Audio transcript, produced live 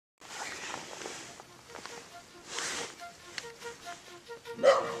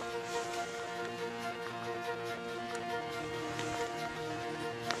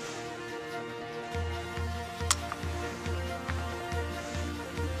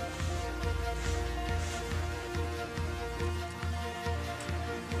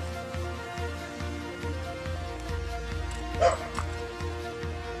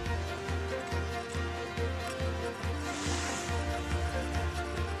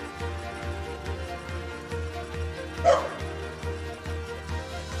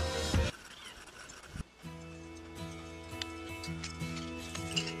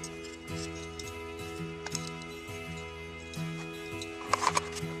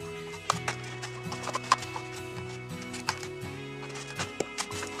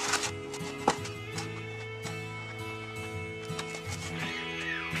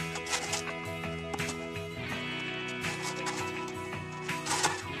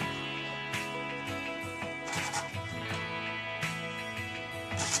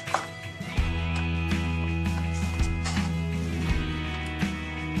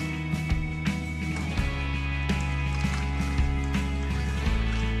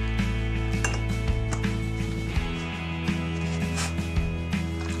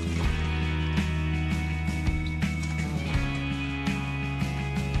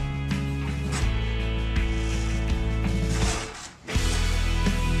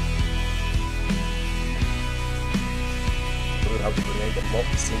how to create the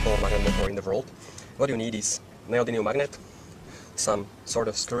most simple magnet motor in the world. What you need is neodymium magnet, some sort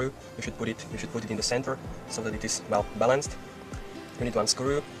of screw. You should put it in the center so that it is well balanced. You need one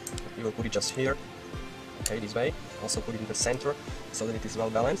screw. You will put it just here, okay, this way. Also put it in the center so that it is well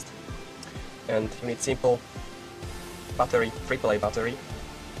balanced. And you need simple battery, AAA battery.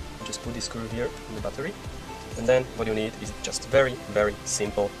 You just put this screw here in the battery. And then what you need is just very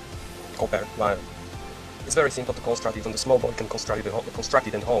simple copper wire. It's very simple to construct it on the small board. You can construct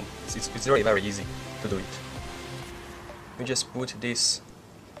it at home. It's really very easy to do it. You just put this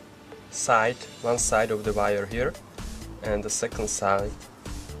side, one side of the wire here, and the second side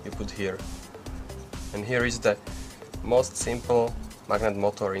you put here. And here is the most simple magnet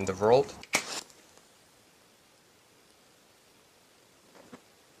motor in the world.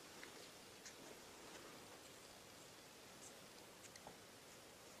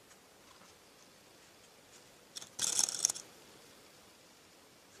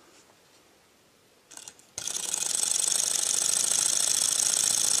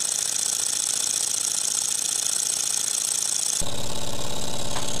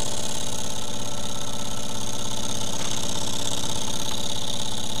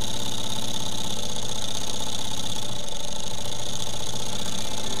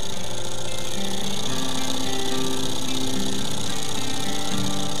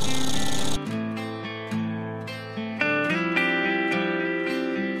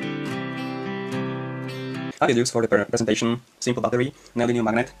 I will use for the presentation simple battery, neodymium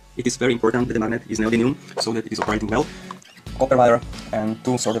magnet. It is very important that the magnet is neodymium so that it is operating well. Copper wire and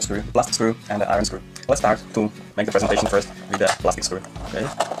two sort of screw, plastic screw and the iron screw. Let's start to make the presentation first with the plastic screw. Okay,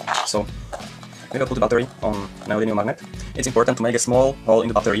 so we will put the battery on neodymium magnet. It's important to make a small hole in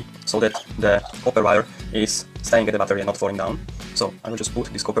the battery so that the copper wire is staying at the battery and not falling down. So I will just put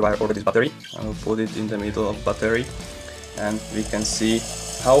this copper wire over this battery. I will put it in the middle of the battery and we can see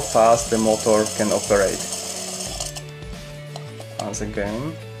how fast the motor can operate. Once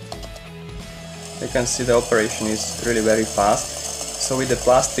again, you can see the operation is really very fast. So with the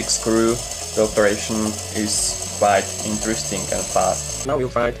plastic screw, the operation is quite interesting and fast. Now we'll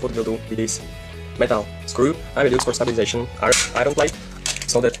try what we'll do with this metal screw. I will use for stabilization iron plate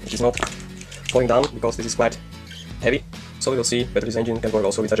so that it is not falling down because this is quite heavy. So we will see whether this engine can work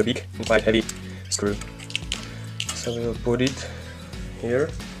also with such a big and quite heavy screw. So we will put it here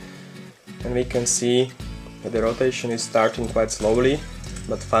and we can see the rotation is starting quite slowly,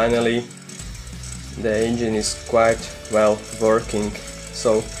 but finally the engine is quite well working.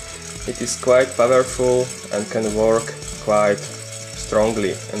 So it is quite powerful and can work quite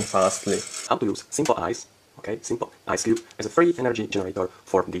strongly and fastly. How to use simple ice, okay, simple ice cube as a free energy generator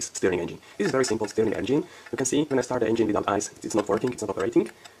for this steering engine. This is a very simple steering engine. You can see when I start the engine without ice, it's not working, it's not operating,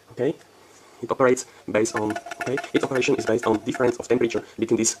 okay. It operates based on, its operation is based on difference of temperature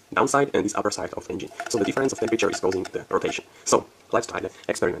between this downside and this upper side of the engine. So the difference of temperature is causing the rotation. So let's try the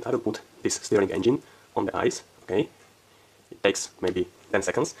experiment. I will put this steering engine on the ice, okay. It takes maybe 10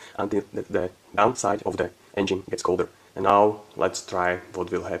 seconds until the downside of the engine gets colder. And now let's try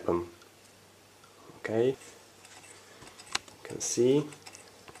what will happen. Okay, you can see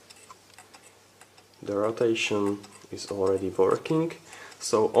the rotation is already working.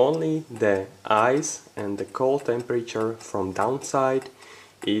 So only the ice and the cold temperature from downside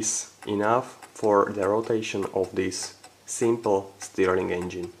is enough for the rotation of this simple steering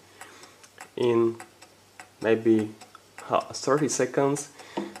engine. In maybe 30 seconds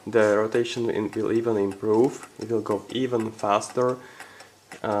the rotation will even improve, it will go even faster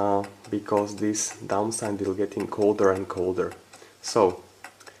because this downside will getting colder and colder. So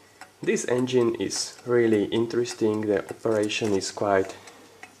this engine is really interesting, the operation is quite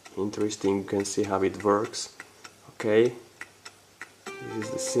interesting, you can see how it works. Okay, this is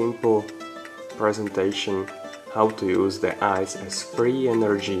the simple presentation how to use the ice as free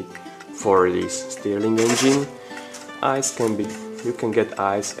energy for this steering engine. Ice can be, you can get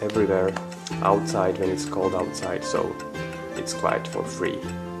ice everywhere outside when it's cold outside, so it's quite for free.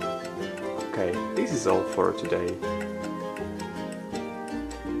 Okay, this is all for today.